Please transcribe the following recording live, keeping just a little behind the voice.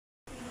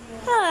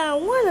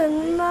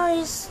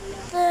anyways,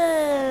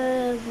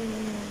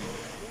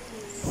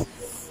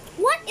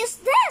 what is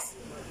this?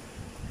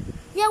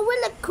 Yeah,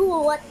 really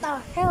cool. What the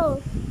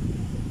hell?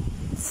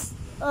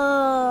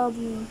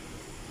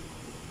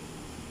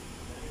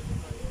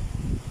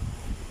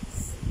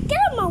 Get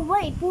out of my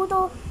way,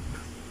 Poodle.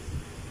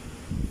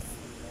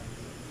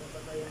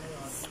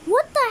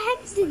 What the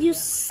heck did you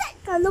say?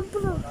 Okay,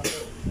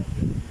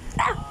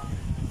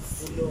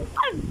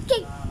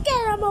 get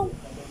out of my way.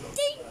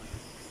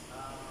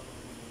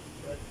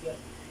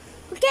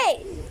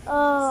 Okay,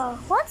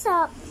 what's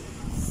up?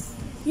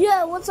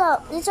 Yeah, what's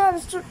up? It's on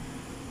the street.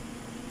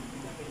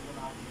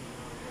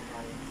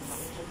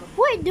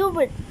 What are you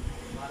doing?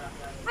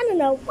 I don't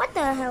know. What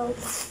the hell?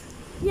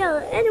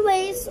 Yeah,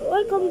 anyways,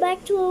 welcome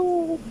back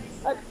to...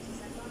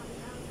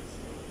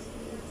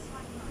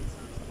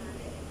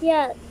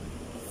 yeah.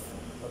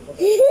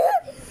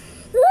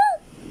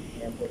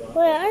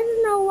 Well, I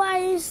don't know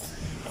why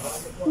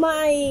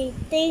my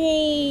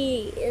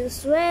thingy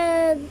is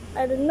red.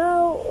 I don't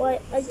know.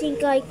 I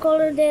think I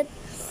colored it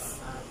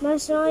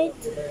last night.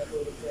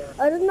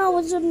 I don't know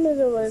what's in the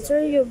middle. It's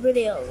in your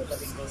videos.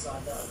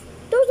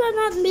 Those are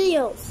not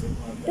videos.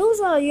 Those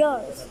are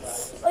yours.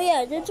 Oh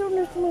yeah, that's on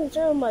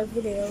my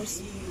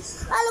videos.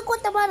 Ah, look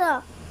what the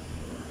matter.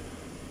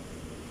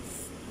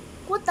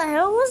 What the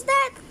hell was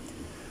that?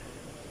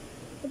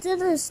 It's in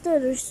the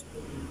stairs.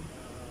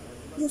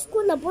 Diyos ko,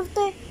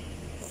 laborte.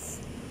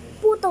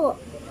 Puto.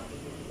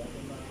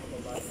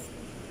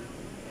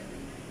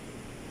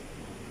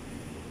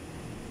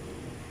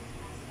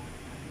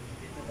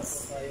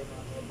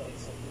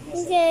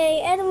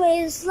 Okay,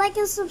 anyways, like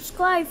and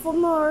subscribe for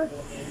more.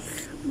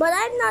 But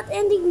I'm not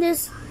ending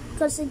this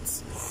because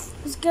it's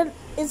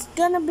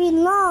gonna be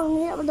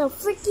long. Yeah, the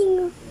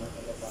freaking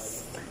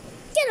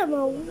get him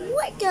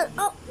away! Get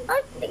up!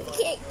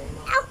 Okay,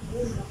 ow.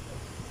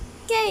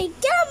 Okay,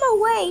 get him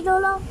away,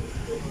 Lola.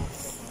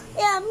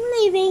 Yeah, I'm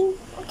leaving.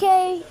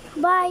 Okay,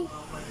 bye.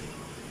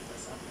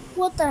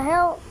 What the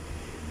hell?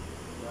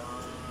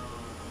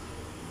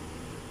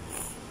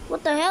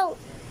 What the hell?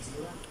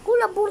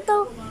 Kula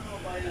Porto.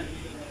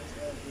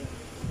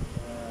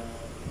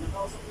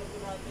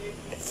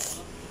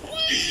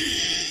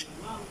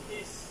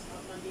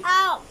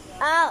 Ow!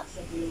 Ow!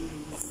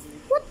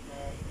 What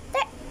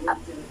the?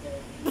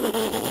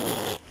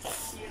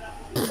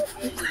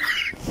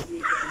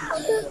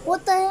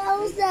 What the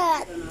hell is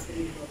that?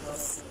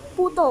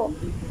 Puto.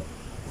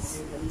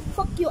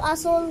 Fuck you,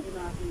 asshole.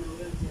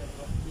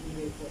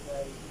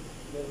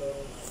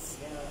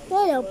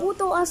 Yeah,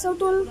 puto,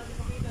 asshole.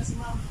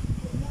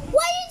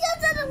 Why you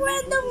just at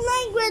random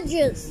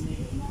languages?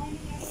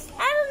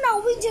 I don't know,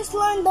 we just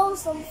learned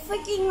those from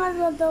freaking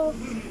the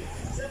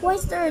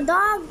what's their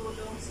dog?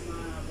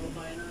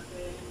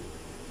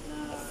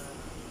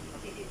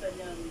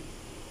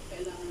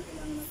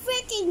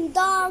 Freaking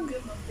dog!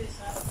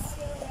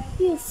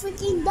 You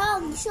freaking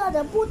dog! Shut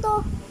up,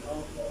 puto!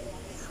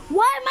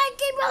 Why am I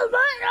keeping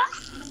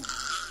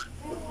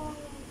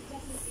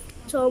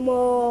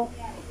Tomo?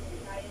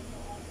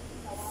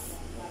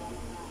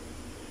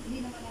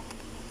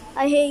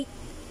 I hate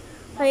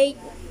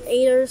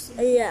haters.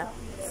 Yeah,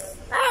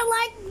 I don't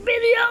like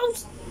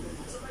videos.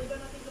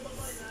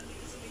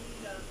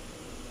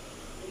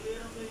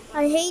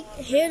 I hate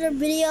hater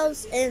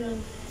videos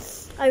and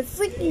I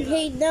freaking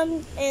hate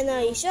them and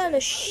I shut the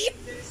shit.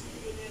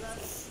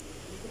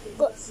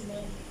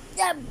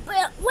 Yeah,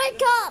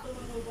 wake up!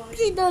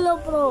 Idolo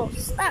bro,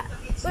 stop!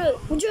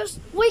 Bro, just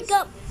wake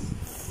up!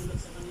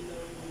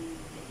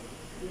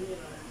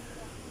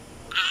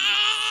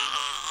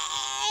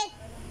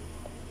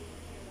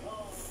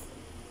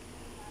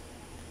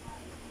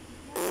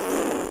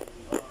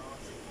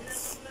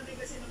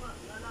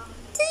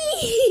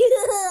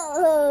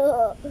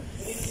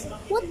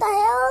 What the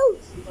hell?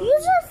 You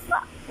just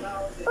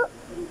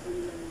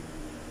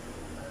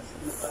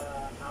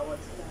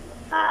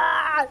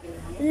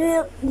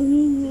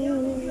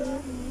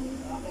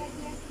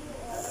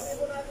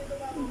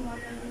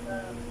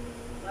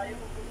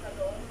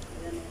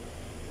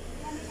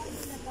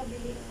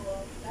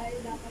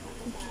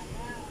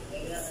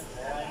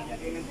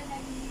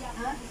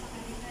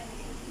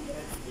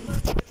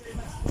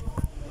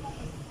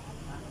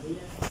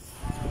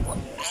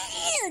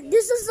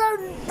this is a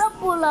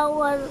double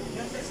hour.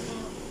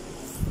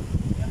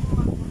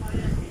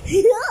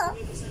 Yeah.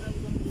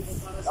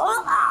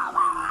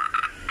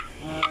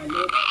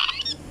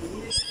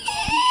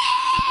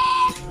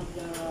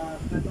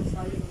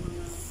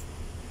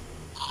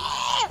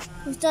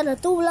 Tada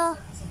tula,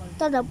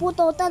 tada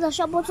puto, tada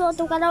shaboto,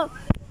 tu kana.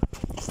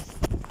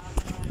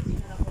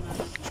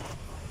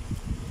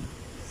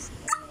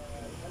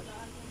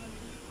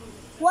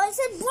 Why is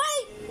it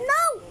bright?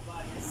 No.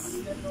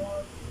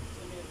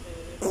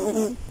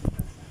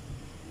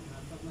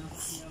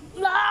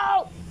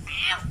 No.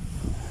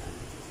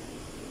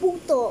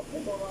 Puto.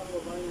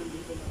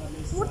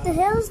 What the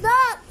hell is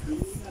that?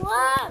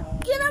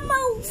 What? Get out of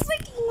my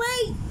freaking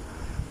way.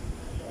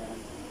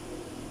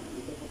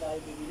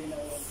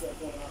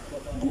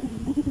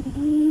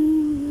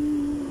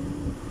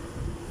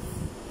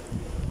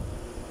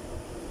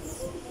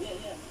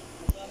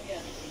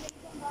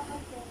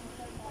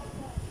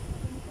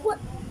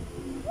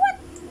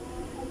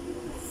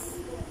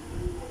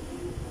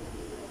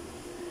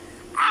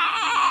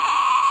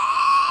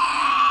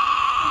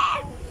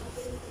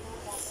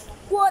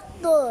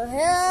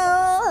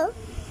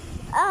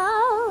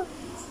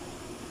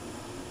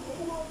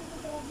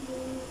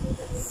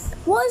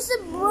 Where's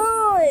the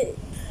boy?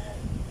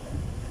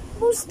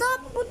 Oh,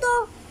 stop,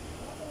 puto.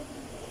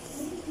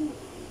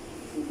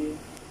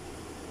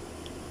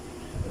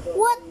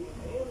 What?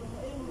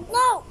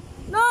 No,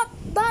 not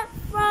that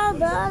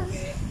father.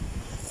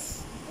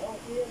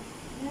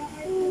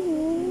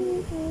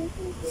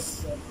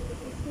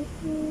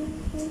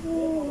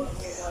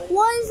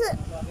 What is it?